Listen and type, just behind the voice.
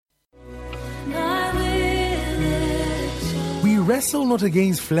wrestle not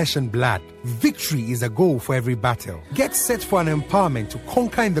against flesh and blood. Victory is a goal for every battle. Get set for an empowerment to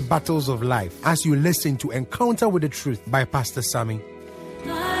conquer in the battles of life as you listen to Encounter with the Truth by Pastor Sammy.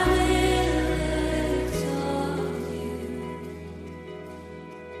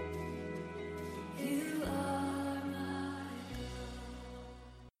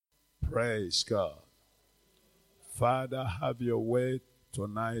 Praise God. Father, have your way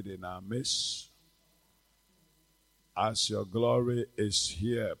tonight in our midst. As your glory is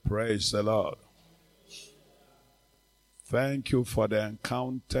here, praise the Lord. Thank you for the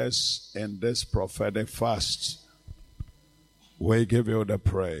encounters in this prophetic fast. We give you the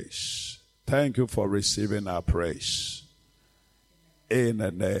praise. Thank you for receiving our praise. In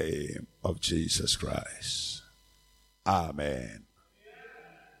the name of Jesus Christ. Amen.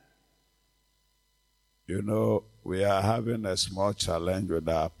 You know, we are having a small challenge with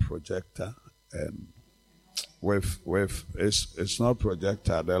our projector, and it's not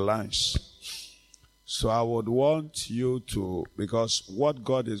projector, the lines. So I would want you to, because what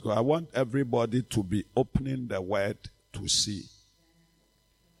God is going, I want everybody to be opening the word to see.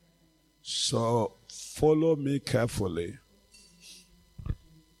 So follow me carefully.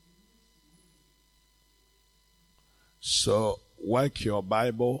 So work your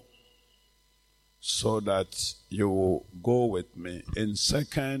Bible so that you will go with me in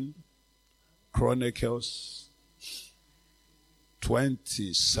 2 Chronicles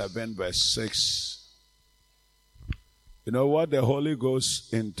 27 verse 6. You know what the Holy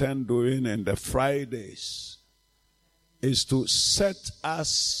Ghost intend doing in the Fridays is to set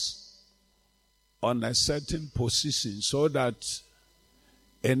us on a certain position so that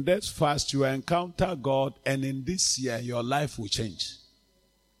in this fast you encounter God, and in this year your life will change.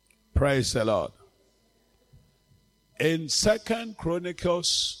 Praise the Lord. In 2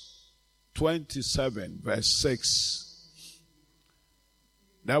 Chronicles 27 verse 6,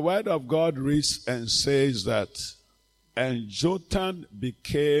 the word of God reads and says that, and Jotham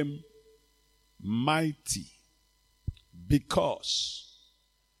became mighty because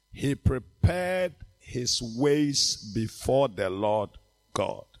he prepared his ways before the Lord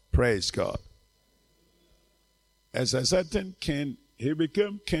God. Praise God. As a certain king, he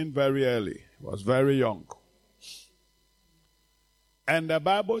became king very early. He was very young. And the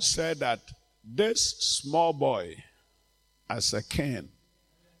Bible said that this small boy, as a king,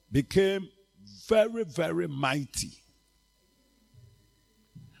 became very, very mighty.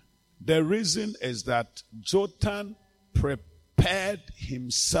 The reason is that Jotham prepared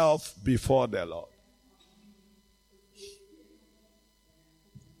himself before the Lord.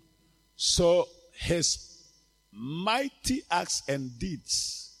 So his mighty acts and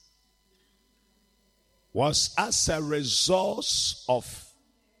deeds was as a result of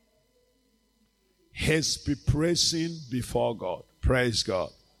his preparation before God. Praise God.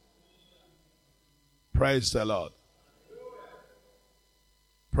 Praise the Lord.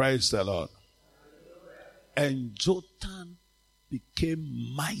 Praise the Lord. And Jotham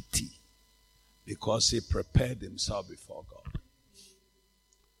became mighty because he prepared himself before God.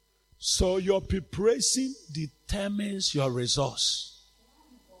 So your preparation determines your resource.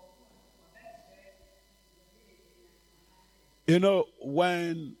 You know,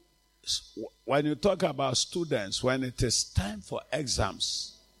 when you talk about students, when it is time for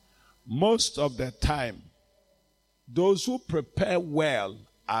exams, most of the time, those who prepare well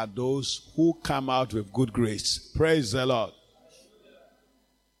are those who come out with good grades. Praise the Lord.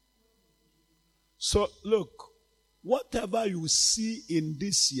 So look, whatever you see in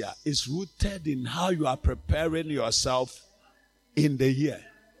this year is rooted in how you are preparing yourself in the year.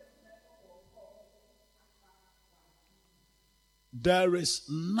 There is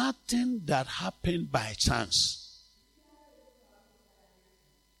nothing that happened by chance.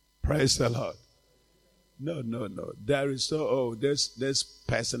 Praise the Lord. No. There is this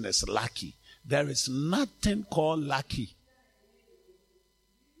person is lucky. There is nothing called lucky.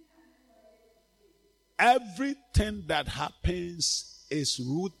 Everything that happens is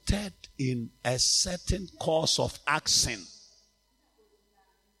rooted in a certain course of action.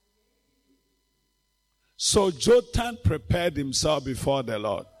 So Jotham prepared himself before the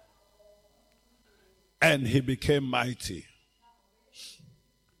Lord, and he became mighty.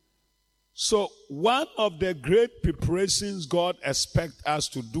 So one of the great preparations God expects us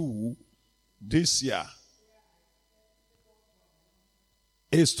to do this year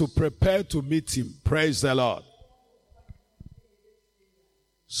is to prepare to meet him. Praise the Lord.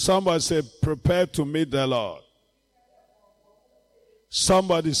 Somebody say, prepare to meet the Lord.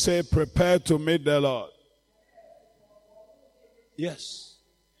 Somebody say, prepare to meet the Lord. Yes.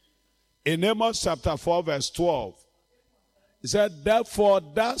 In Amos chapter 4 verse 12, He said, therefore,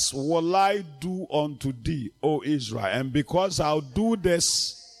 thus will I do unto thee, O Israel. And because I'll do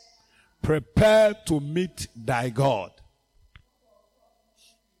this, prepare to meet thy God.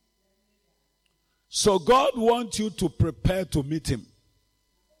 So God wants you to prepare to meet him.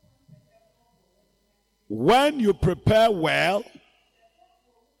 When you prepare well,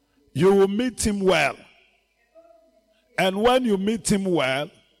 you will meet him well. And when you meet him well,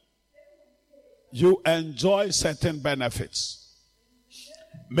 you enjoy certain benefits.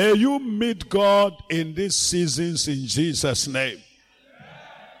 May you meet God in these seasons in Jesus' name.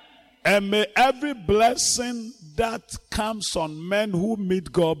 And may every blessing that comes on men who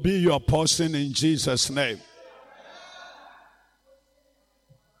meet God be your portion in Jesus' name.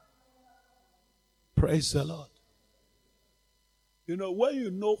 Praise the Lord. You know, when you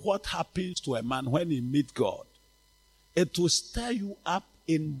know what happens to a man when he meets God, it will stir you up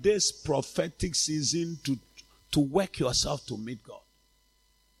in this prophetic season to work yourself to meet God.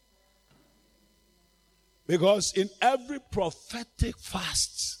 Because in every prophetic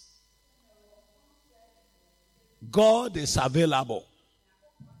fast, God is available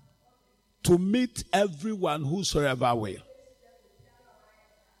to meet everyone whosoever will.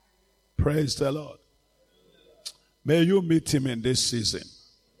 Praise the Lord. May you meet him in this season.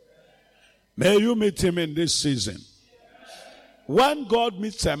 May you meet him in this season. When God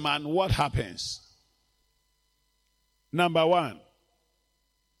meets a man, what happens? Number one,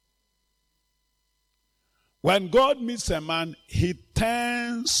 when God meets a man, he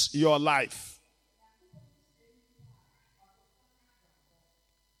turns your life.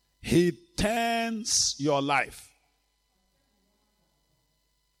 He turns your life.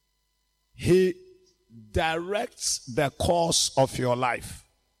 He directs the course of your life.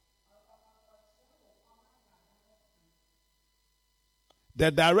 The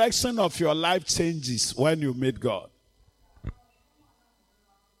direction of your life changes when you meet God.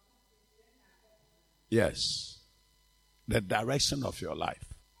 Yes. The direction of your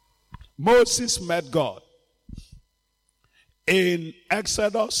life. Moses met God in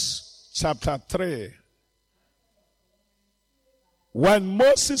Exodus chapter 3. When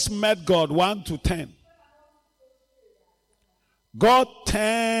Moses met God 1 to 10, God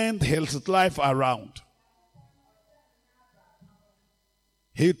turned his life around.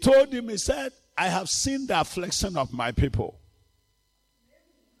 He told him, he said, I have seen the affliction of my people,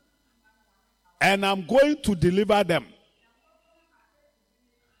 and I'm going to deliver them.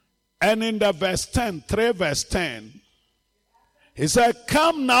 And in the verse 10, 3 verse 10, he said,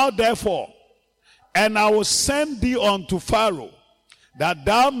 come now therefore, and I will send thee unto Pharaoh, that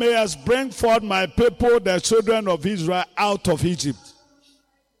thou mayest bring forth my people, the children of Israel, out of Egypt.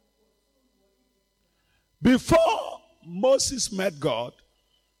 Before Moses met God,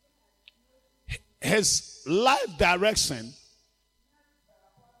 his life direction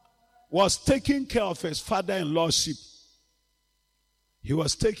was taking care of his father-in-law's sheep. He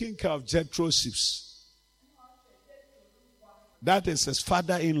was taking care of Jethro's sheep. That is his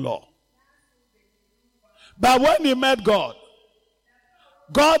father-in-law. But when he met God,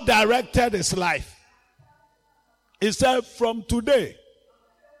 God directed his life. He said, from today,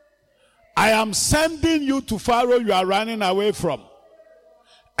 I am sending you to Pharaoh you are running away from.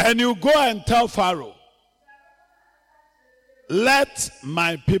 And you go and tell Pharaoh, let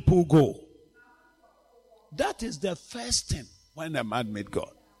my people go. That is the first thing when a man meets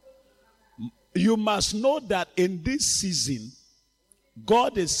God. You must know that in this season,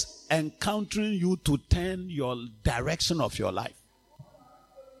 God is encountering you to turn your direction of your life.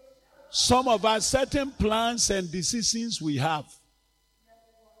 Some of us, certain plans and decisions we have.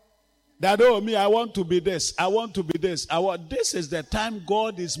 That, oh, me, I want to be this. I want to be this. This is the time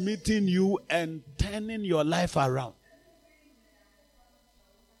God is meeting you and turning your life around.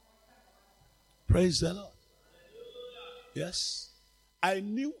 Praise the Lord. Yes. I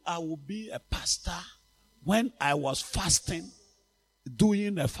knew I would be a pastor when I was fasting,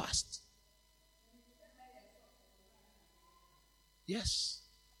 doing a fast. Yes.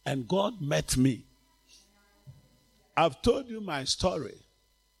 And God met me. I've told you my story.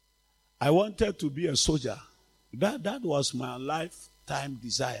 I wanted to be a soldier. That was my lifetime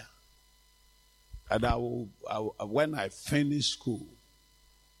desire. And when I finish school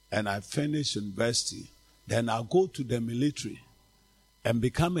and I finish university, then I'll go to the military and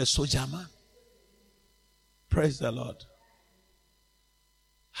become a soldier man. Praise the Lord.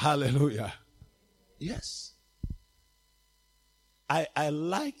 Hallelujah. Yes. I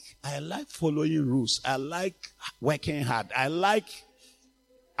like following rules. I like working hard. I like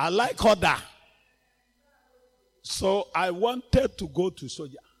order. So I wanted to go to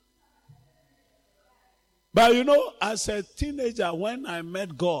soldier. But as a teenager, when I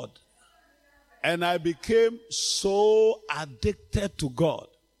met God, and I became so addicted to God,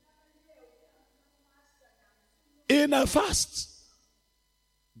 in a fast,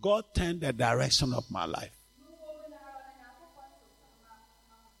 God turned the direction of my life.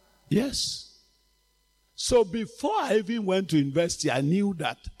 Yes. So before I even went to university, I knew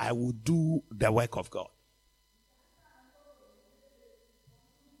that I would do the work of God.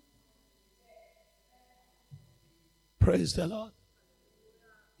 Praise the Lord.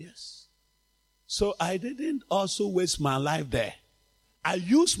 Yes. So I didn't also waste my life there. I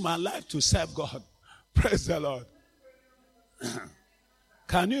used my life to serve God. Praise the Lord.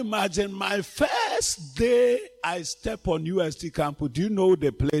 Can you imagine my first day I stepped on UST campus? Do you know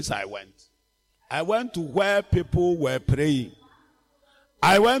the place I went? I went to where people were praying.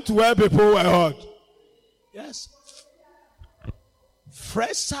 I went to where people were what? Yes.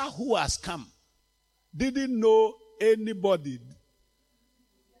 Fresher who has come didn't know anybody.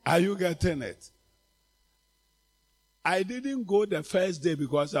 Are you getting it? I didn't go the first day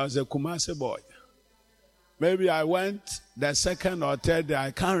because I was a Kumasi boy. Maybe I went the second or third day.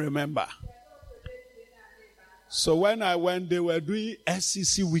 I can't remember. So when I went, they were doing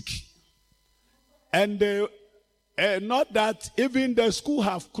SCC week. And they, not that even the school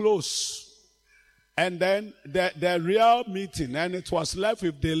have closed. And then the real meeting, and it was left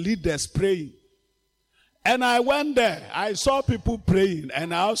with the leaders praying. And I went there. I saw people praying,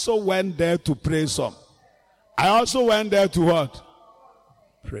 and I also went there to pray some. I also went there to what?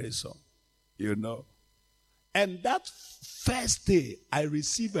 Pray some. And that first day, I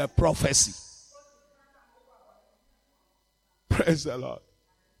received a prophecy. Praise the Lord.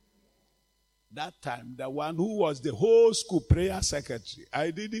 That time, the one who was the whole school prayer secretary,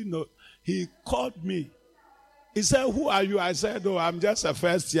 I didn't know. He called me. He said, "Who are you?" I said, "Oh, I'm just a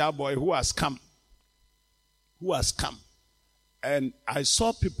first-year boy who has come. And I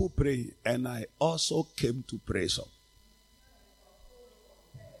saw people praying, and I also came to pray some.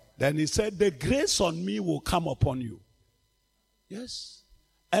 Then he said, "The grace on me will come upon you." Yes.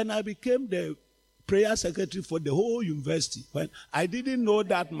 And I became the prayer secretary for the whole university. When I didn't know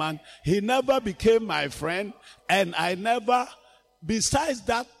that man, he never became my friend, and I never, besides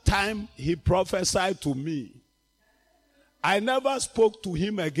that time he prophesied to me, I never spoke to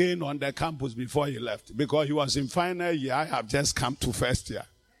him again on the campus before he left, because he was in final year. I have just come to first year.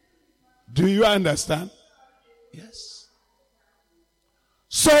 Do you understand? Yes.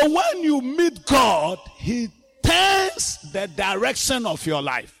 So when you meet God, he turns the direction of your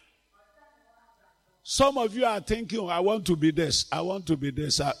life. Some of you are thinking, "I want to be this. I want to be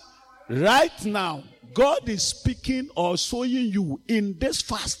this." Right now, God is speaking or showing you in this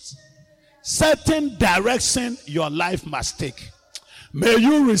fast certain direction your life must take. May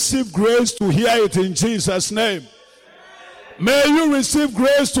you receive grace to hear it in Jesus' name. May you receive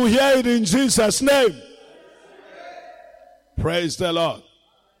grace to hear it in Jesus' name. Praise the Lord.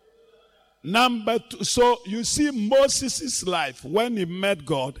 Number two, so you see Moses' life, when he met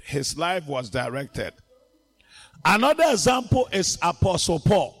God, his life was directed. Another example is Apostle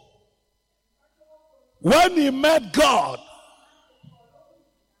Paul. When he met God,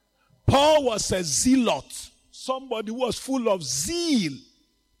 Paul was a zealot, somebody who was full of zeal.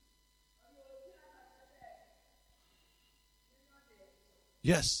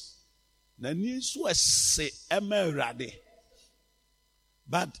 Yes.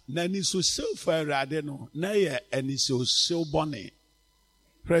 But nani so for erade no na ye ani so bone.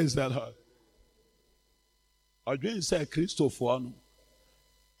 Praise the Lord. Odwen say Christopher no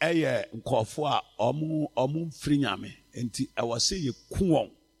eye nkofo a omu mfiri nyame enti e was say ye ku.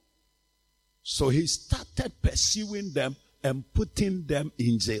 So he started pursuing them and putting them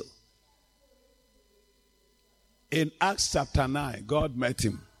in jail. In Acts chapter 9, God met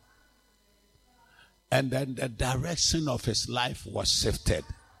him. And then the direction of his life was shifted.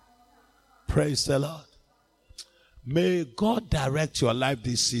 Praise the Lord. May God direct your life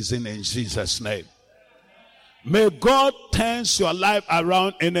this season in Jesus' name. May God turn your life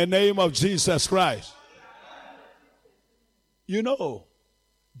around in the name of Jesus Christ. You know,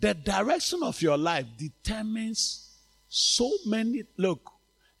 the direction of your life determines so many. Look,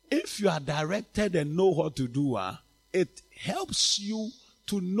 if you are directed and know what to do, it helps you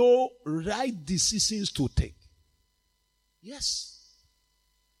to know right decisions to take. Yes.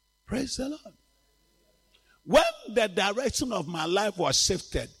 Praise the Lord. When the direction of my life was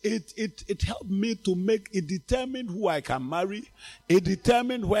shifted, it helped me to it determined who I can marry. It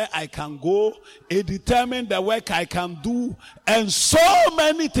determined where I can go. It determined the work I can do. And so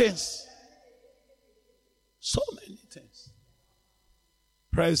many things. So many things.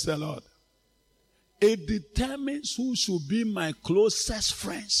 Praise the Lord. It determines who should be my closest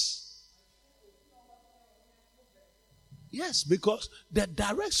friends. Yes, because the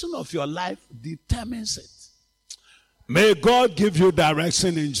direction of your life determines it. May God give you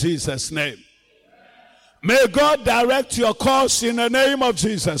direction in Jesus' name. May God direct your course in the name of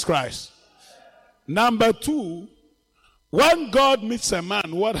Jesus Christ. Number 2, when God meets a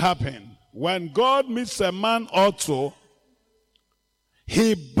man, what happened? When God meets a man also,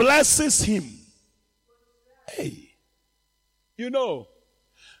 he blesses him. Hey, you know,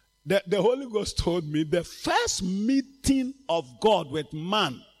 the Holy Ghost told me the first meeting of God with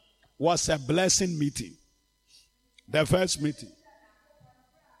man was a blessing meeting. The first meeting.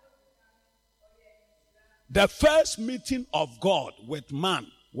 The first meeting of God with man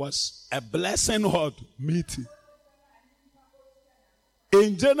was a blessing meeting.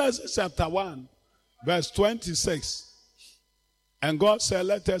 In Genesis chapter 1, verse 26, and God said,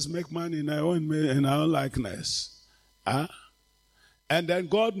 let us make man in our own likeness. And then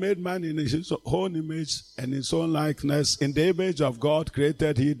God made man in his own image and his own likeness. In the image of God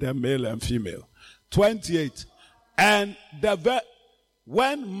created he them male and female. 28. And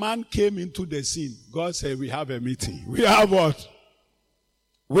when man came into the scene, God said, we have a meeting. We have what?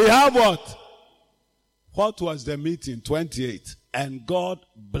 We have what? What was the meeting? 28. And God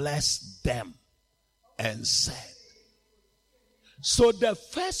blessed them and said. So the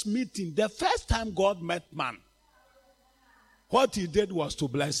first meeting, the first time God met man, what he did was to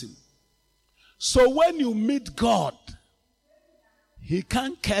bless him. So when you meet God, he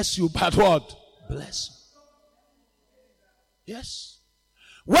can't curse you, but what? Bless you. Yes.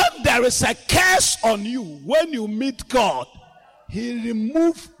 When there is a curse on you, when you meet God, he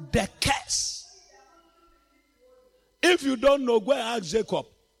removes the curse. If you don't know, go and ask Jacob.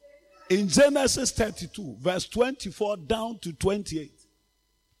 In Genesis 32, verse 24 down to 28.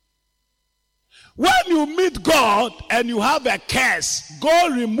 When you meet God and you have a curse,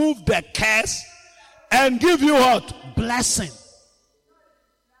 God remove the curse and give you what? Blessing.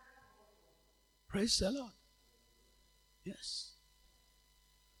 Praise the Lord. Yes.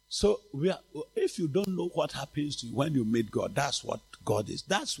 So if you don't know what happens to you when you meet God, that's what God is.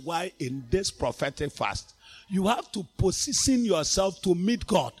 That's why in this prophetic fast, you have to position yourself to meet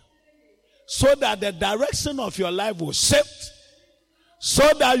God, so that the direction of your life will shift, so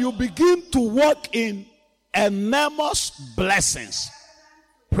that you begin to walk in enormous blessings.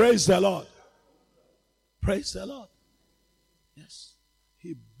 Praise the Lord. Praise the Lord. Yes.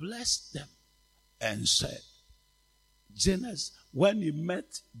 He blessed them and said, Genesis, when he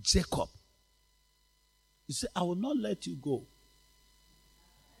met Jacob, he said, I will not let you go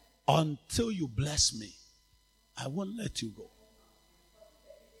until you bless me. I won't let you go.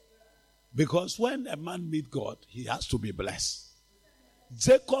 Because when a man meets God, he has to be blessed.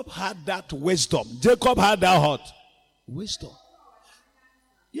 Jacob had that wisdom. Jacob had that what? Wisdom.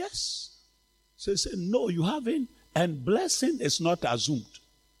 Yes. So he said, no, you haven't. And blessing is not assumed.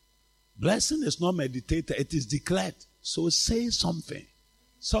 Blessing is not meditated. It is declared. So say something.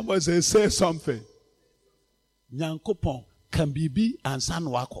 Somebody say something. Nyankopon can bibi ansa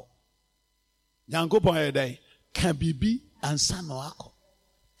no akọ. Nyankopon yedai can bibi ansa no akọ.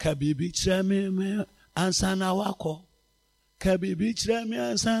 Ka bibi kyerɛ me ansa na wakɔ. Ka bibi kyerɛ me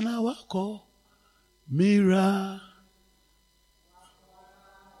ansa na wakɔ. Mira.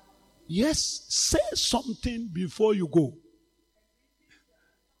 Yes, say something before you go.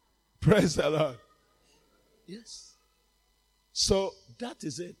 Praise the Lord. Yes. So that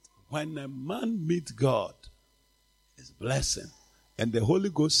is it. When a man meets God, it's a blessing. And the Holy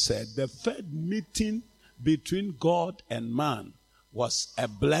Ghost said the third meeting between God and man was a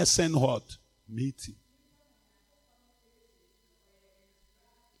blessing what? Meeting.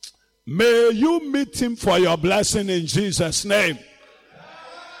 May you meet him for your blessing in Jesus' name.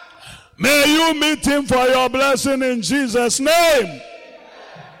 May you meet him for your blessing in Jesus' name.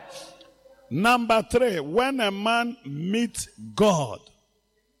 Number 3, when a man meets God,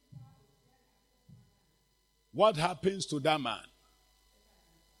 what happens to that man?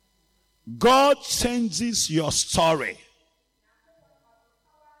 God changes your story.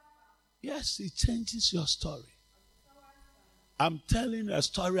 Yes, he changes your story. I'm telling you a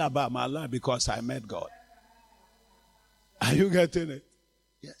story about my life because I met God. Are you getting it?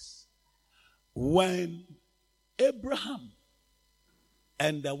 Yes. When Abraham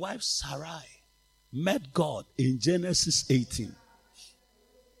and the wife Sarai met God in Genesis 18,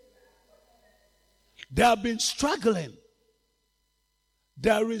 they have been struggling.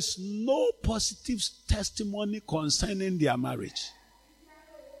 There is no positive testimony concerning their marriage.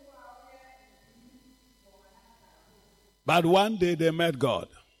 But one day they met God.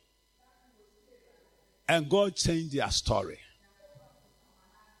 And God changed their story.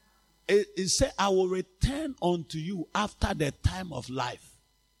 It said, I will return unto you after the time of life.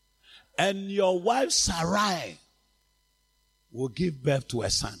 And your wife Sarai will give birth to a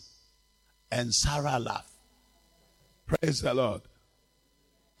son. And Sarah laughed. Praise the Lord.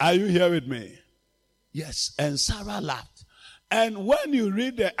 Are you here with me? Yes. And Sarah laughed. And when you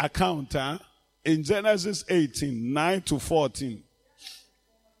read the account in Genesis 18, 9 to 14,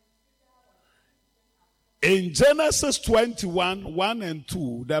 in Genesis 21, 1 and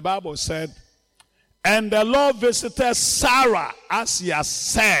 2, the Bible said, and the Lord visited Sarah as he has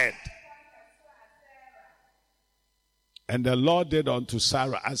said. And the Lord did unto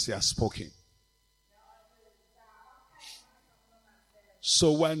Sarah as he has spoken.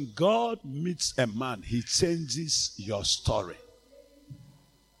 So when God meets a man, he changes your story.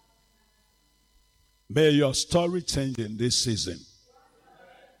 May your story change in this season.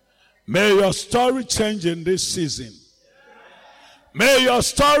 May your story change in this season. May your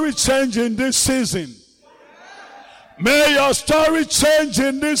story change in this season. May your story change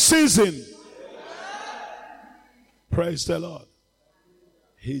in this season. Praise the Lord.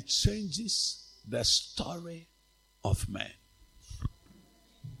 He changes the story of man.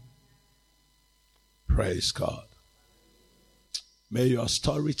 Praise God. May your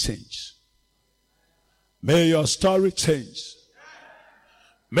story change. May your story change.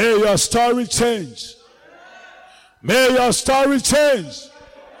 May your story change. May your story change.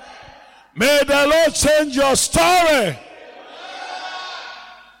 May the Lord change your story.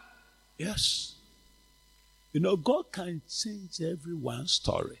 Yes. You know, God can change everyone's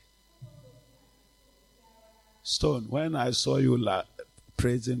story. Stone, when I saw you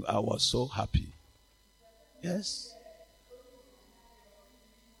praising, I was so happy. Yes.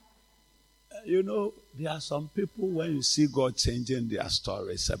 You know, there are some people when you see God changing their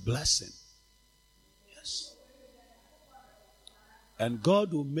story, it's a blessing. Yes. And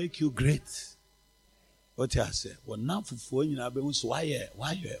God will make you great. What I say? Well, now for you know,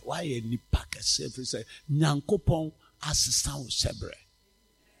 why nipa kese say nyankopon asesa sebre.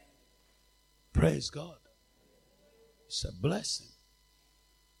 Praise God. It's a blessing.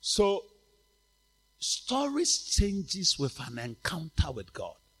 So stories changes with an encounter with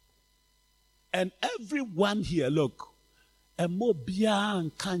God. And everyone here, look, and more bia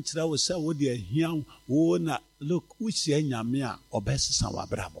and kanchra will say, what dear young wona look, which ye nyamia or best son wa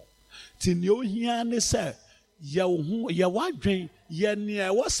brabo. Tin yo hiane say, ya wadrin, ye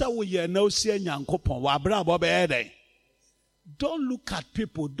near what's we ye no see nyankopon wa brabo be. Don't look at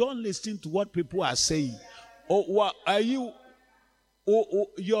people, don't listen to what people are saying. Or what are you?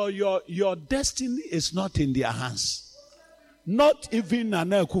 Your destiny is not in their hands. Not even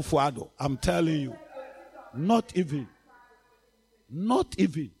Nana Akufo-Addo, I'm telling you. Not even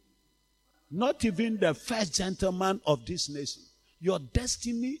the first gentleman of this nation. Your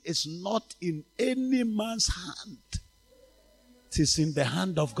destiny is not in any man's hand. It is in the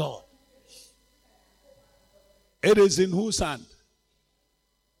hand of God. It is in whose hand?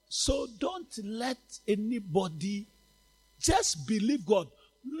 So don't let anybody, just believe God.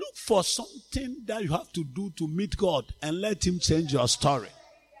 Look for something that you have to do to meet God and let him change your story.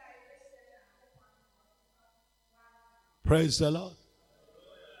 Praise the Lord.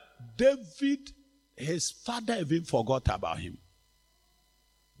 David, his father even forgot about him.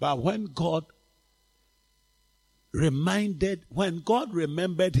 But when God remembered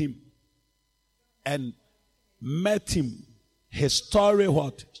him and met him, his story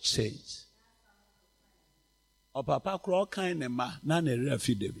what? Changed. Or Papa Crow kind of man, none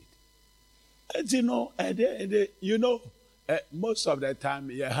refi David. And you know, most of the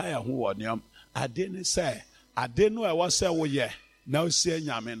time, you hire who on you. I didn't know I was say, oh, yeah, now see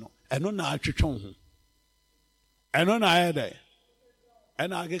Yamino. And no, I trichon. And no, I had it.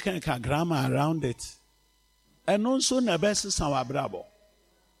 And I can grammar around it. And also, the best is our bravo.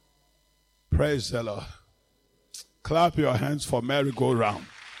 Praise the Lord. Clap your hands for merry-go-round.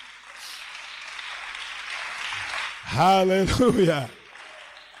 Hallelujah.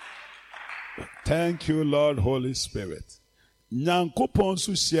 Thank you, Lord, Holy Spirit. Nyankopon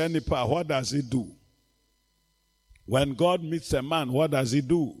su sia nipa, what does he do? When God meets a man, what does he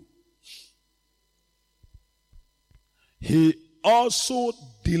do? He also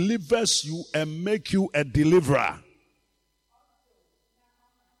delivers you and make you a deliverer.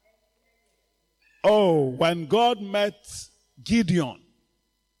 Oh, when God met Gideon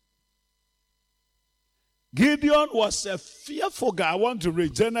was a fearful guy. I want to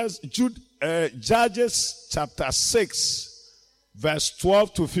read Judges chapter 6, verse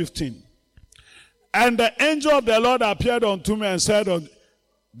 12 to 15. And the angel of the Lord appeared unto me and said,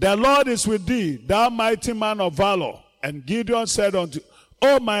 The Lord is with thee, thou mighty man of valor. And Gideon said unto,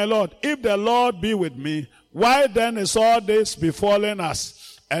 O my Lord, if the Lord be with me, why then is all this befallen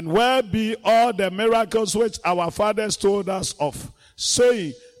us? And where be all the miracles which our fathers told us of,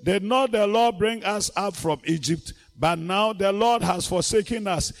 saying, did not the Lord bring us up from Egypt? But now the Lord has forsaken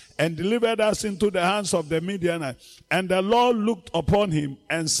us and delivered us into the hands of the Midianites. And the Lord looked upon him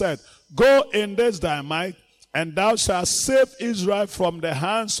and said, go in this thy might, and thou shalt save Israel from the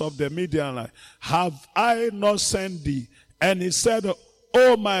hands of the Midianites. Have I not sent thee? And he said,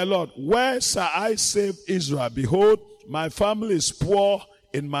 O my Lord, where shall I save Israel? Behold, my family is poor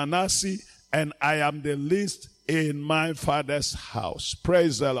in Manasseh, and I am the least in my father's house.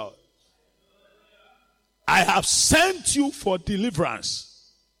 Praise the Lord. I have sent you for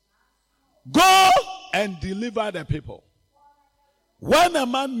deliverance. Go and deliver the people. When a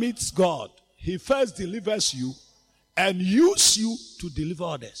man meets God, he first delivers you and uses you to deliver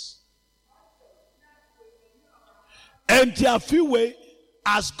others. And Tiafiwe,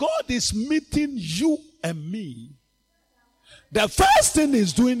 as God is meeting you and me, the first thing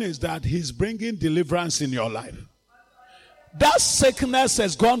he's doing is that he's bringing deliverance in your life. That sickness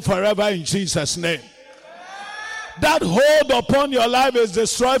has gone forever in Jesus' name. That hold upon your life is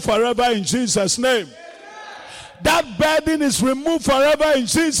destroyed forever in Jesus' name. That burden is removed forever in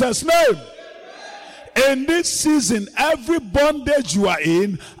Jesus' name. In this season, every bondage you are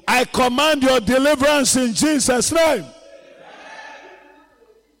in, I command your deliverance in Jesus' name.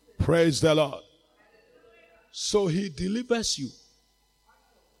 Praise the Lord. So he delivers you.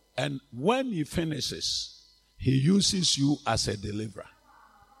 And when he finishes, he uses you as a deliverer.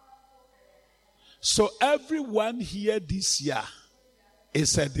 So everyone here this year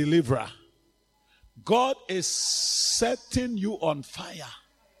is a deliverer. God is setting you on fire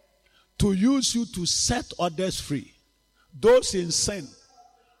to use you to set others free. Those in sin,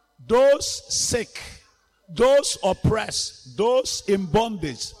 those sick, those oppressed, those in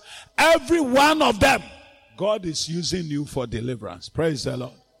bondage. Every one of them, God is using you for deliverance. Praise the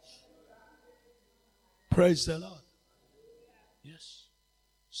Lord. Praise the Lord. Yes.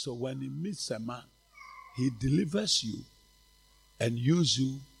 So when he meets a man, he delivers you and uses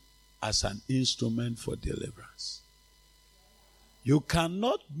you as an instrument for deliverance. You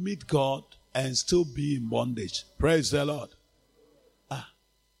cannot meet God and still be in bondage. Praise the Lord.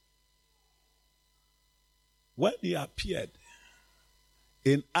 When he appeared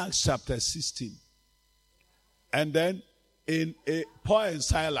in Acts chapter 16, and then in Paul and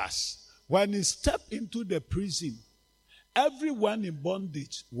Silas, when he stepped into the prison, everyone in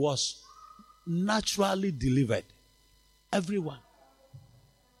bondage was naturally delivered. Everyone.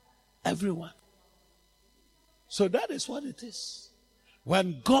 Everyone. So that is what it is.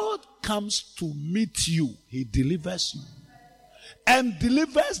 When God comes to meet you, he delivers you. And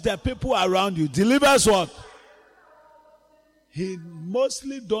delivers the people around you. Delivers what? He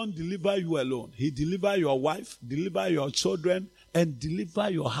mostly don't deliver you alone. He deliver your wife, deliver your children, and deliver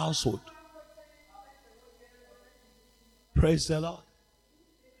your household. Praise the Lord.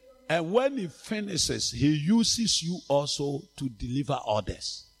 And when he finishes, he uses you also to deliver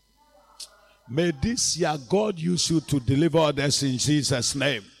others. May this year God use you to deliver others in Jesus'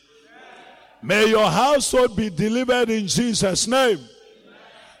 name. May your household be delivered in Jesus' name.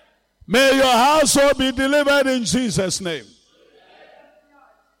 May your household be delivered in Jesus' name.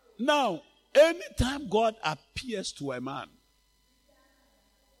 Now, anytime God appears to a man,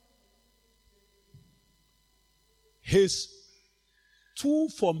 his tool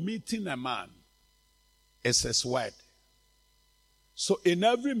for meeting a man is his word. So in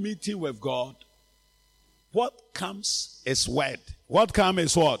every meeting with God, what comes is word. What comes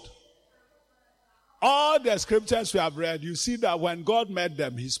is what? All the scriptures we have read, you see that when God met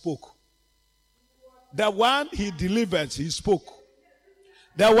them, he spoke. The one he delivered, he spoke.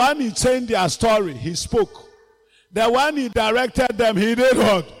 The one he changed their story, he spoke. The one he directed them, he did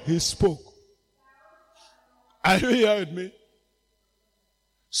what? He spoke. Are you here with me?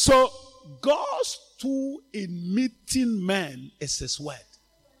 So God's tool in meeting men is his word.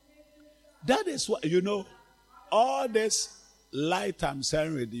 That is what, all this light I'm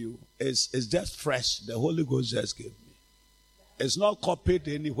sharing with you is just fresh. The Holy Ghost just gave me. It's not copied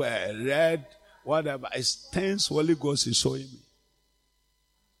anywhere, read, whatever. It's things Holy Ghost is showing me.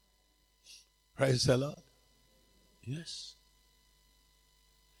 Praise the Lord. Yes.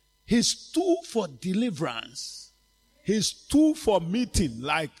 His tool for deliverance, his tool for meeting,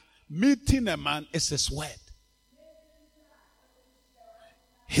 like meeting a man, is his word.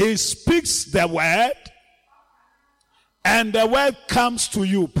 He speaks the word, and the word comes to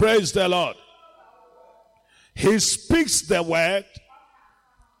you. Praise the Lord. He speaks the word,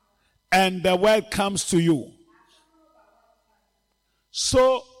 and the word comes to you.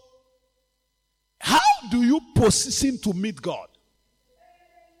 So, how do you position to meet God?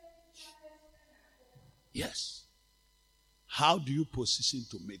 Yes. How do you position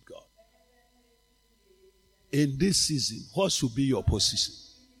to meet God? In this season, what should be your position?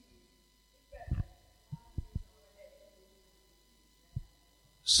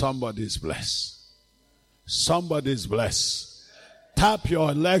 Somebody is blessed. Somebody is blessed. Tap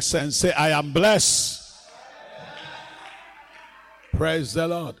your legs and say, I am blessed. Praise the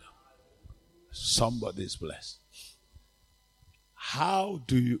Lord. Somebody is blessed. How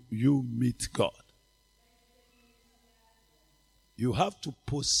do you meet God? You have to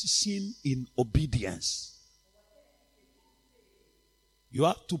position in obedience. You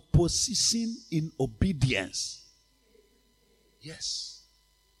have to position in obedience. Yes.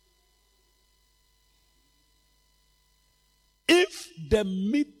 If the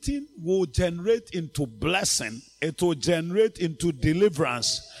meeting will generate into blessing, it will generate into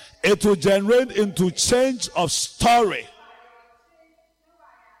deliverance, it will generate into change of story.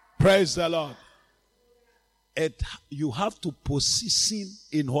 Praise the Lord. You have to position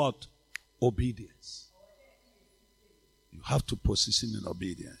in what? Obedience. You have to position in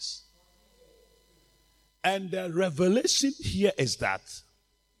obedience. And the revelation here is that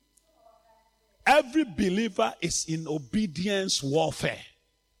every believer is in obedience warfare.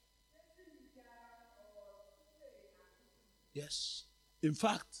 Yes. In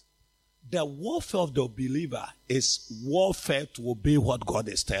fact, the warfare of the believer is warfare to obey what God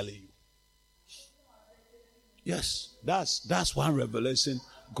is telling you. Yes, that's one revelation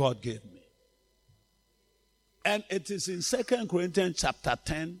God gave me. And it is in 2 Corinthians chapter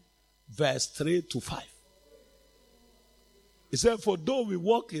 10, verse 3 to 5. He said, for though we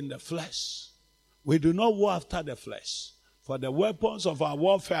walk in the flesh, we do not war after the flesh. For the weapons of our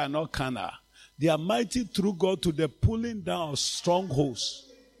warfare are not carnal. They are mighty through God to the pulling down of strongholds.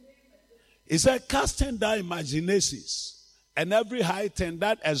 He said, casting down imaginations and every high thing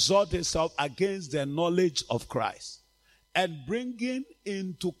that exalts itself against the knowledge of Christ, and bringing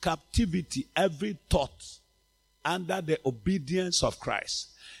into captivity every thought under the obedience of Christ,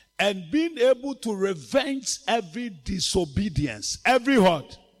 and being able to revenge every disobedience. Every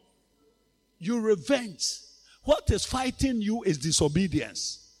what? You revenge. What is fighting you is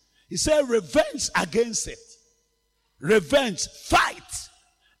disobedience. He said, revenge against it. Revenge, fight.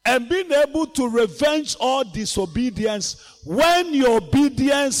 And being able to revenge all disobedience when your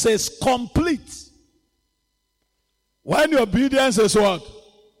obedience is complete. When your obedience is what?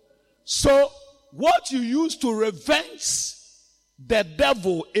 So, what you use to revenge the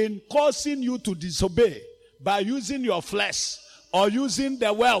devil in causing you to disobey by using your flesh or using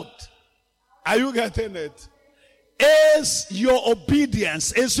the world, are you getting it? Is your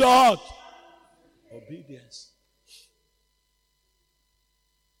obedience. Is your what? Obedience.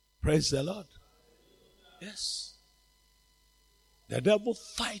 Praise the Lord. Yes. The devil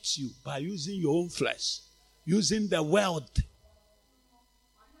fights you by using your own flesh, using the world.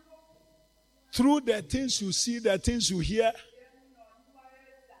 Through the things you see, the things you hear,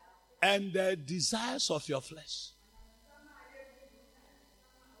 and the desires of your flesh.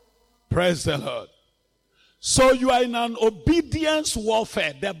 Praise the Lord. So you are in an obedience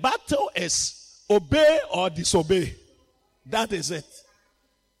warfare. The battle is obey or disobey. That is it.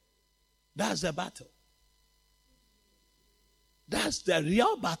 That's the battle. That's the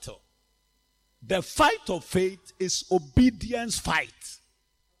real battle. The fight of faith is obedience fight.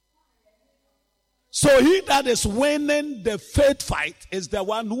 So he that is winning the faith fight is the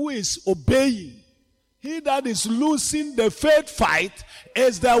one who is obeying. He that is losing the faith fight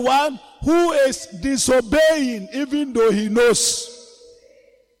is the one who is disobeying even though he knows.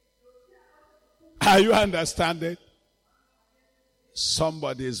 Are you understanding?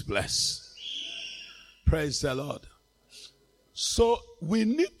 Somebody is blessed. Praise the Lord. So we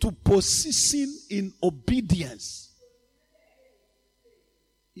need to position in obedience.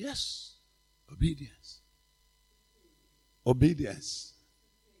 Yes. Obedience. Obedience.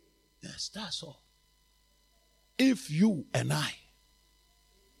 Yes, that's all. If you and I,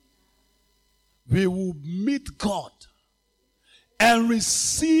 we will meet God and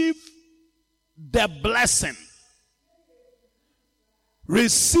receive the blessing,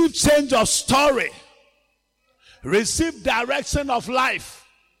 receive change of story, receive direction of life.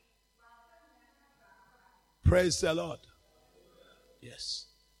 Praise the Lord. Yes.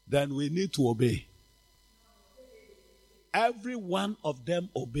 Then we need to obey. Every one of them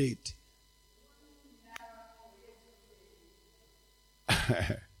obeyed.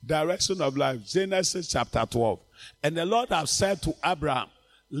 Direction of life. Genesis chapter 12. And the Lord have said to Abraham,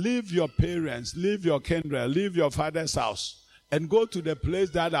 leave your parents, leave your kindred, leave your father's house, and go to the place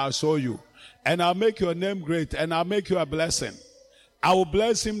that I'll show you. And I'll make your name great, and I'll make you a blessing. I will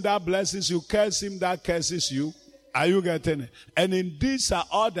bless him that blesses you, curse him that curses you. Are you getting it? And in this are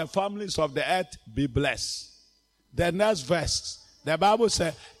all the families of the earth be blessed. The next verse, the Bible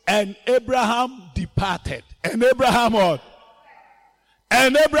says, and Abraham departed. And Abraham what?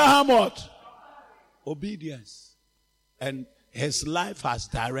 And Abraham what? Obedience. And his life has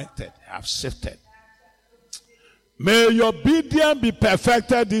directed, have shifted. May your obedience be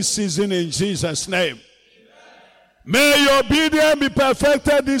perfected this season in Jesus' name. May your obedience be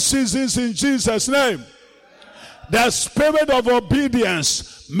perfected this season in Jesus' name. The spirit of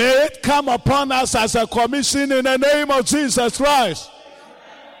obedience, may it come upon us as a commission in the name of Jesus Christ.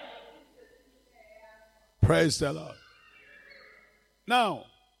 Praise the Lord. Now,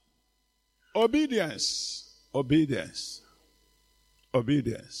 obedience.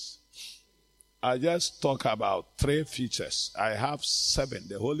 I just talk about 3 features. I have 7.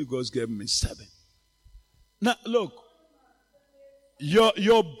 The Holy Ghost gave me 7. Now, look. Your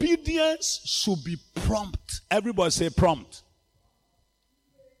obedience should be prompt. Everybody say prompt.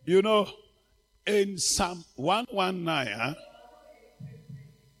 You know, in Psalm 119,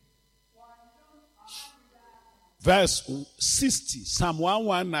 verse 60, Psalm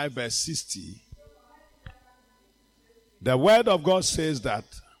 119, verse 60, the word of God says that,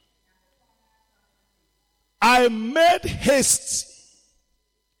 I made haste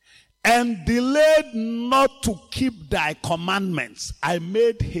and delayed not to keep thy commandments. I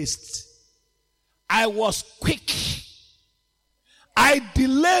made haste. I was quick. I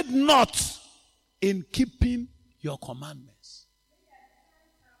delayed not in keeping your commandments.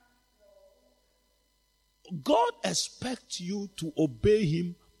 God expects you to obey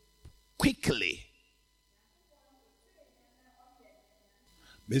him quickly.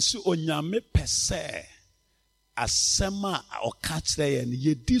 Mesi onyame pese asema o kachre yen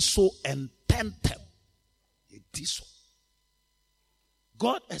yedi so ententem. Yedi so.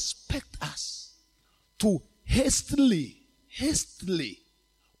 God expects us to hastily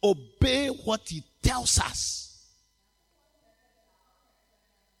obey what he tells us.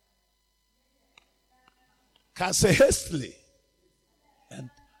 Can say hastily and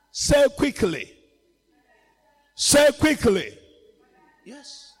say quickly. Say quickly.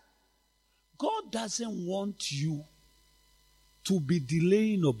 Yes. God doesn't want you to be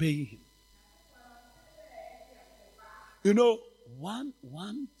delaying obeying him. You know, one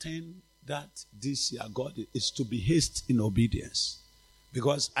thing that this year God is to be hasty in obedience.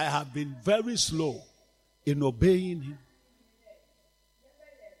 Because I have been very slow in obeying him.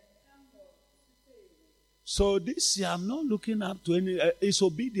 So this year I'm not looking up to any, his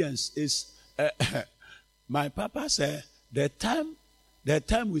obedience is, my papa said, the time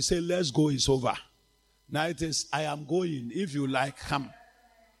we say let's go is over. Now it is, I am going, if you like, come.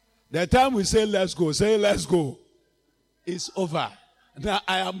 The time we say let's go, it's over. Now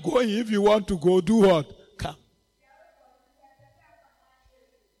I am going, if you want to go, do what? Come.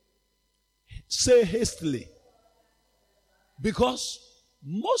 Say hastily. Because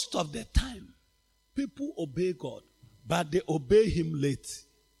most of the time, people obey God, but they obey him late.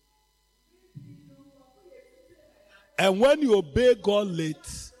 And when you obey God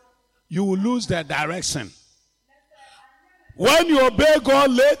late, you will lose the direction. When you obey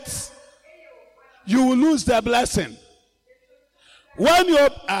God late, you will lose the blessing. When you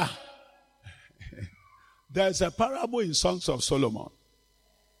there's a parable in Songs of Solomon.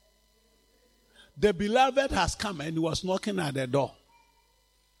 The beloved has come and he was knocking at the door.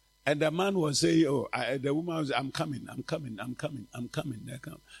 And the man was saying, the woman was, I'm coming.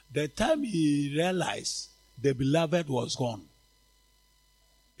 The time he realized the beloved was gone.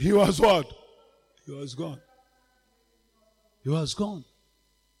 He was what? He was gone. He was gone.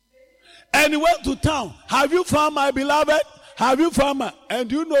 And he went to town. Have you found my beloved? Have you found her?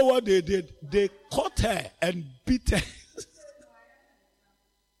 And you know what they did? They caught her and beat her.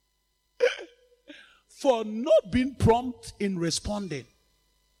 For not being prompt in responding.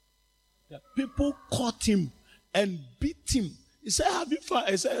 The people caught him and beat him. He said, have you found?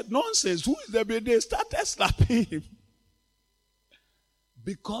 He said, nonsense. Who is the baby? They started slapping him.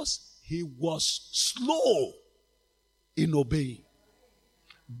 Because he was slow in obeying.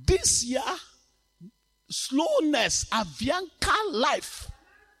 This year, slowness, Avianca life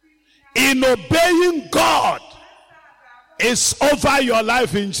in obeying God is over your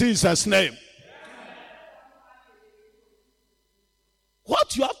life in Jesus' name.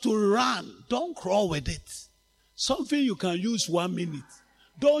 What you have to run, don't crawl with it. Something you can use 1 minute.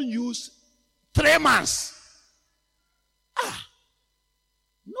 Don't use 3 months.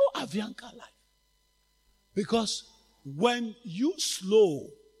 Avianca life. Because when you slow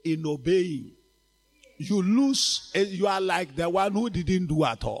in obeying, you lose, you are like the one who didn't do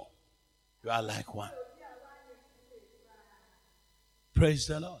at all. You are like one. Praise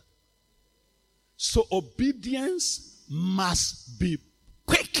the Lord. So obedience must be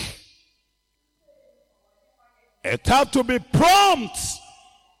quick. It has to be prompt.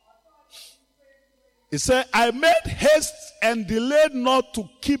 He said, I made haste and delayed not to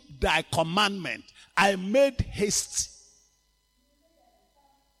keep thy commandment. I made haste.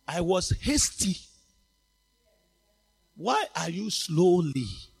 I was hasty. Why are you slowly?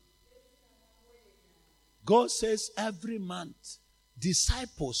 God says every month,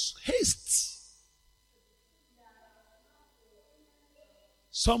 disciples, haste.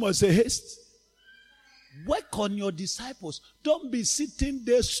 Someone say haste. Work on your disciples. Don't be sitting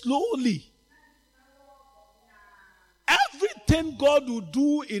there slowly. Everything God will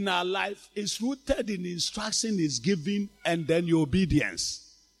do in our life is rooted in instruction is given and then your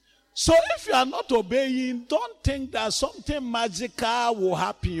obedience. So if you are not obeying, don't think that something magical will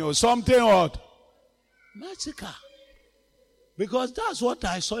happen or something odd. Magical. Because that's what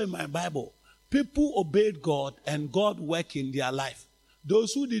I saw in my Bible. People obeyed God and God worked in their life.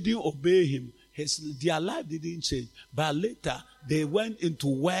 Those who didn't obey him, their life didn't change. But later, they went into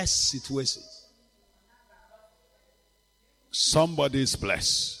worse situations. Somebody is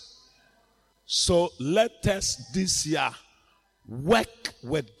blessed. So let us this year work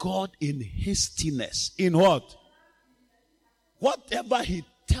with God in hastiness. In what? Whatever he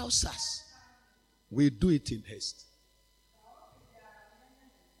tells us, we do it in haste.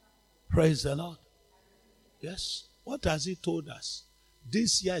 Praise the Lord. Yes. What has he told us?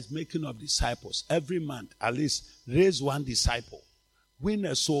 This year is making of disciples. Every month, at least, raise one disciple. Win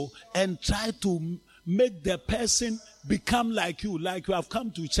a soul and try to make the person become like you have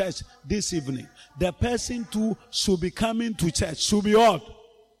come to church this evening. The person too should be coming to church. Should be what?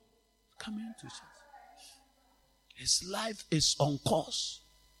 Coming to church. His life is on course.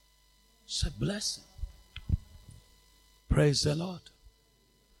 It's a blessing. Praise the Lord.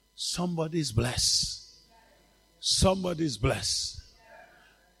 Somebody's blessed. Somebody's blessed.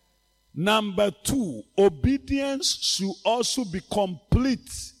 Number 2, obedience should also be complete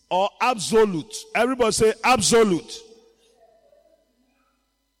or absolute. Everybody say absolute.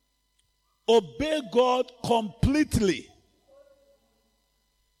 Obey God completely.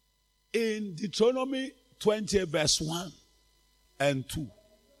 In Deuteronomy 20 verse 1 and 2.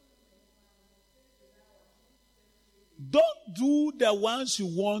 Don't do the ones you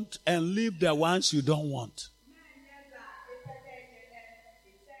want and leave the ones you don't want.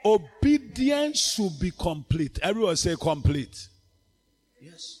 Obedience should be complete. Everyone say complete.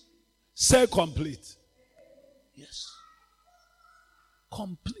 Yes. Say complete. Yes.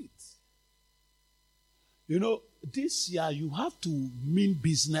 Complete. You know, this year you have to mean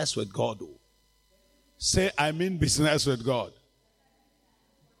business with God. Oh. Say, I mean business with God.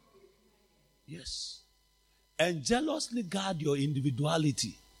 Yes. And jealously guard your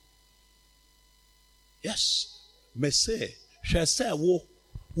individuality. Yes. Me say, she say, wo.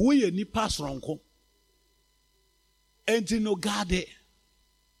 We ni pass ronko. Enti no gade.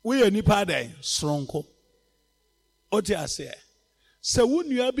 We ni pa de sronko. Oti ase. Se wo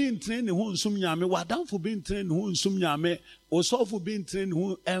nua bi ntre ne ho nsum nyame, wadanfo bi ntre ne ho nsum nyame, osofo bi ntre ne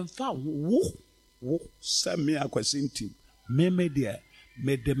ho emfa wo se me akwasi ntim.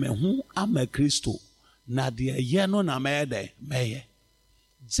 Me de me ho ama Kristo na de ye no na me de meye.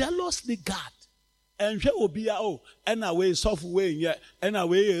 Jealously guard. And away software and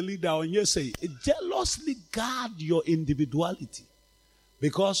away a leader on you say jealously guard your individuality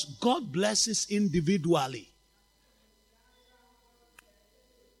because God blesses individually.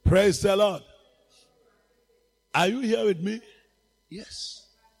 Praise the Lord. Are you here with me? Yes.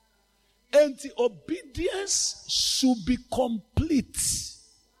 And the obedience should be complete.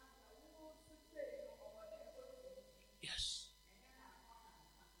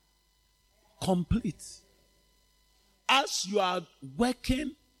 Complete. As you are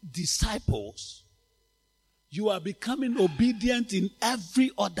working disciples, you are becoming obedient in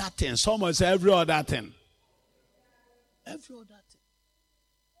every other thing. Someone say every other thing. Every other thing.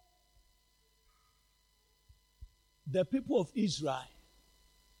 The people of Israel,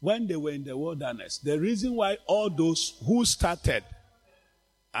 when they were in the wilderness, the reason why all those who started,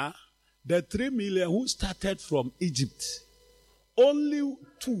 the 3 million who started from Egypt, only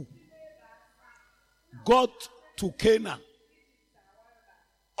 2 got to Canaan.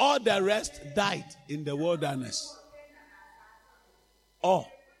 All the rest died in the wilderness.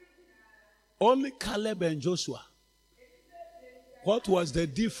 Only Caleb and Joshua. What was the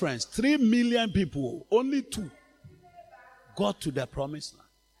difference? 3 million people, only 2 got to the promised land.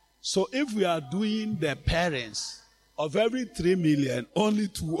 So if we are doing the parents of every 3 million, only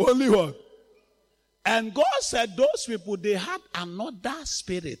 2, only 1. And God said those people, they had another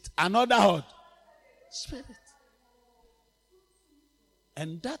spirit. Another what? Spirit.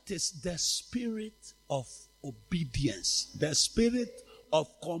 And that is the spirit of obedience. The spirit of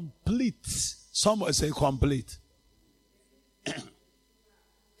complete. Someone say complete.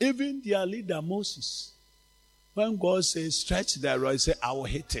 Even their leader Moses, when God says stretch the rod, he said, I will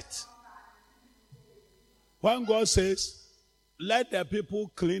hit it. When God says, let the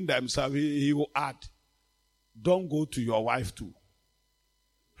people clean themselves, he will add, don't go to your wife too.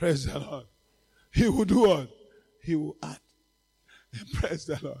 Praise the Lord. He will do what? He will add. Praise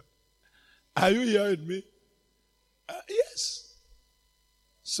the Lord. Are you hearing me? Yes.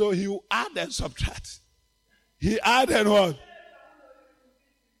 So he will add and subtract. He add and what?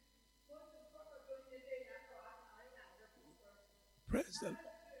 Praise the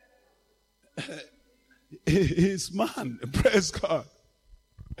Lord. He's man. Praise God.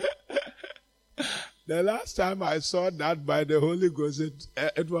 The last time I saw that by the Holy Ghost,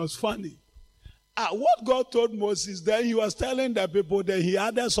 it was funny. What God told Moses, then he was telling the people that he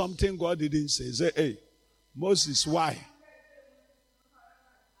added something God didn't say. He said, hey, Moses, why?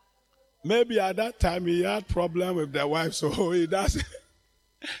 Maybe at that time he had problem with the wife, so he doesn't.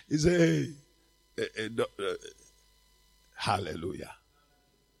 He said, hey, hallelujah.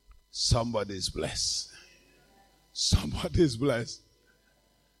 Somebody is blessed. Somebody is blessed.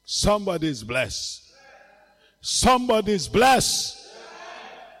 Somebody is blessed. Somebody is blessed.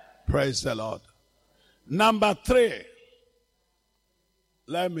 Praise the Lord. Number 3.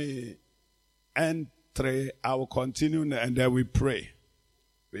 Let me end 3. I will continue and then we pray.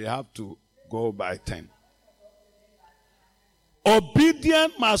 We have to go by 10.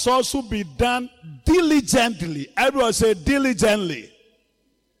 Obedience must also be done diligently. Everyone say diligently.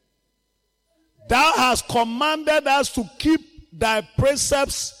 Thou hast commanded us to keep thy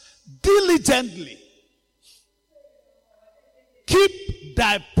precepts diligently. Keep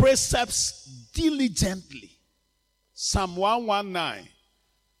thy precepts diligently. Psalm 119,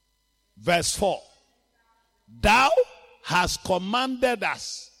 verse 4. Thou hast commanded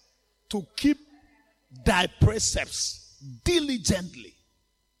us to keep thy precepts diligently.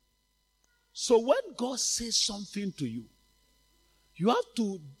 So when God says something to you, you have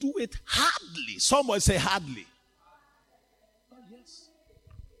to do it hardly. Someone say hardly. Oh, yes.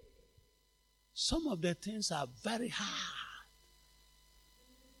 Some of the things are very hard.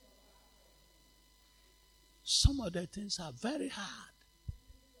 Some of the things are very hard.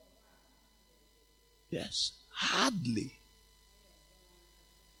 Yes, hardly.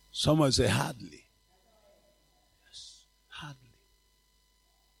 Someone say hardly. Yes, hardly.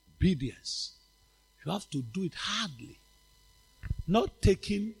 Obedience. You have to do it hardly. Not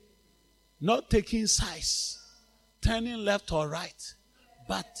taking sides, turning left or right,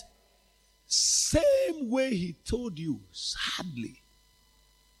 but same way he told you, hardly.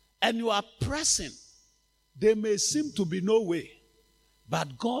 And you are pressing. There may seem to be no way,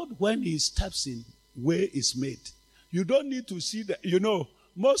 but God, when he steps in, way is made. You don't need to see the,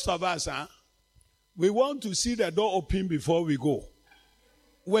 most of us, we want to see the door open before we go.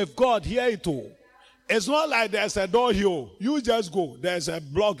 With God, here it all. It's not like there's a door here. You just go. There's a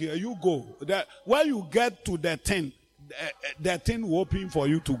block here. You go. When you get to the thing will open for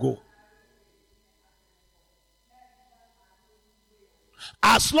you to go.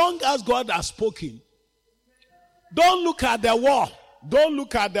 As long as God has spoken, don't look at the wall. Don't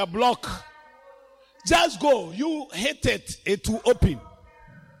look at the block. Just go. You hit it. It will open.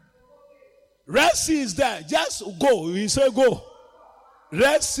 Red Sea is there. Just go. He said go.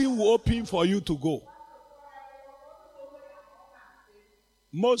 Red Sea will open for you to go.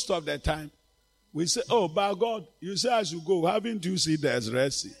 Most of the time, we say, oh, by God, you say I should go. Haven't you seen there's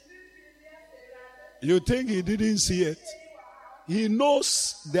Red Sea? You think he didn't see it? He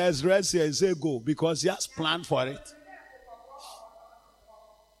knows there's Red Sea and say go because he has planned for it.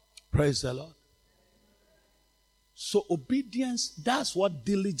 Praise the Lord. So obedience, that's what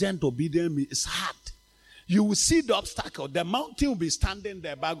diligent obedience is. It's hard. You will see the obstacle. The mountain will be standing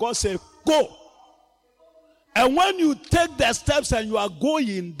there, but God said, go. And when you take the steps and you are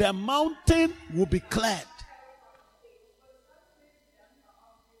going, the mountain will be cleared.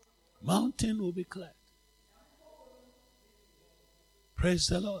 Mountain will be cleared. Praise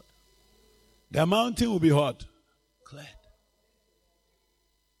the Lord. The mountain will be what? Cleared.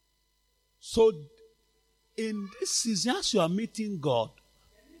 So, in this season, as you are meeting God,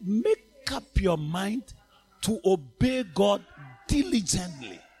 make up your mind to obey God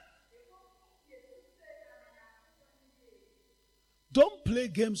diligently. Don't play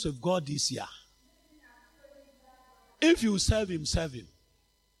games with God this year. If you serve him, serve him.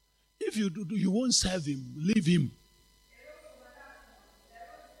 If you won't serve him, leave him.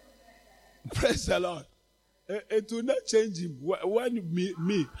 Praise the Lord. It will not change him.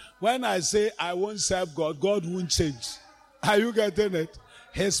 When I say I won't serve God, God won't change. Are you getting it?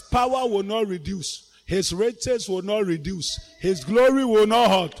 His power will not reduce. His riches will not reduce. His glory will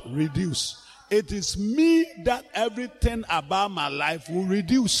not reduce. It is me that everything about my life will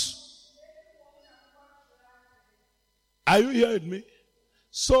reduce. Are you hearing me?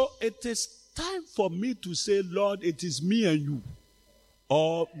 So it is time for me to say, Lord, it is me and you.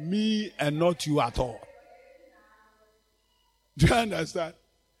 Or me and not you at all. Do you understand?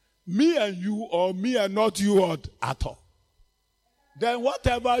 Me and you, or me and not you at all. Then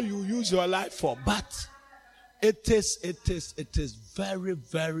whatever you use your life for. But it is very,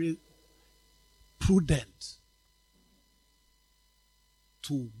 very prudent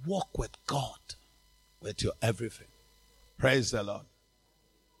to walk with God with your everything. Praise the Lord.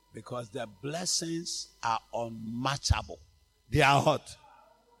 Because the blessings are unmatchable. They are hot.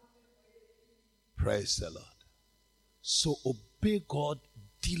 Praise the Lord. So obey God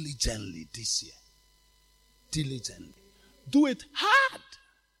diligently this year. Diligently. Do it hard.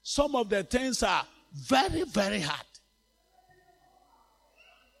 Some of the things are very, very hard.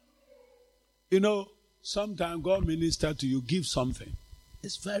 You know, sometimes God minister to you, give something.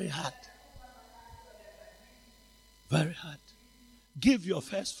 It's very hard. Very hard. Give your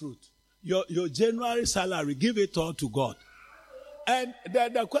first fruit. Your January salary, give it all to God. And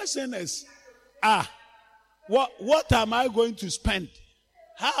the question is, what am I going to spend?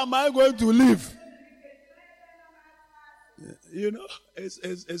 How am I going to live? You know,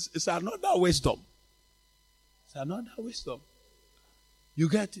 it's another wisdom. It's another wisdom. You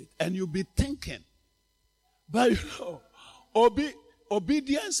get it? And you'll be thinking. But you know,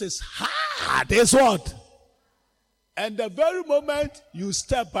 obedience is hard. It's what? And the very moment you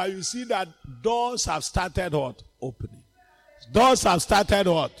step out, you see that doors have started what? Opening. Doors have started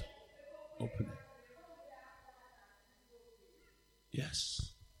what? Opening.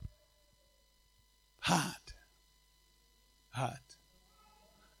 Yes. Hard. Hard.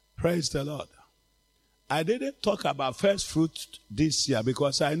 Praise the Lord. I didn't talk about first fruit this year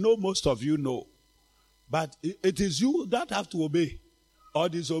because I know most of you know. But it is you that have to obey or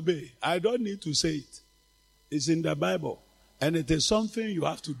disobey. I don't need to say it. It's in the Bible. And it is something you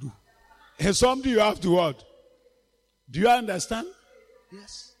have to do. It's something you have to what? Do you understand?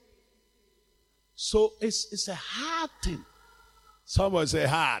 Yes. So it's a hard thing. Someone say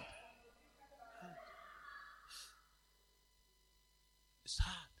hard. It's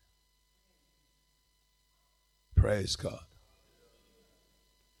hard. Praise God.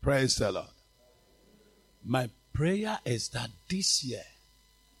 Praise the Lord. My prayer is that this year,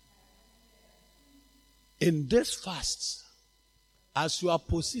 in this fast, as you are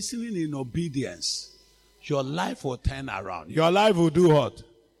positioning in obedience, your life will turn around. Your life will do what?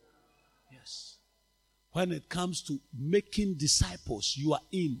 Yes. When it comes to making disciples, you are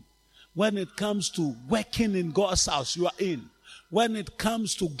in. When it comes to working in God's house, you are in. When it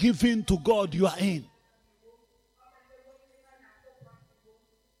comes to giving to God, you are in.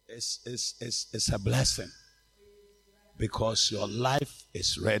 It's a blessing because your life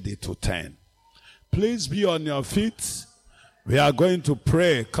is ready to turn. Please be on your feet. We are going to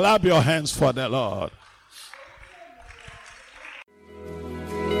pray. Clap your hands for the Lord.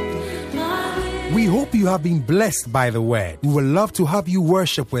 We hope you have been blessed by the word. We would love to have you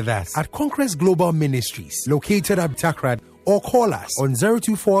worship with us at Conquest Global Ministries, located at Takrad, or call us on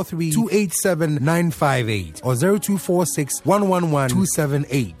 0243 287 958 or 0246 111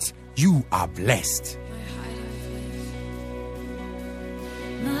 278. You are blessed.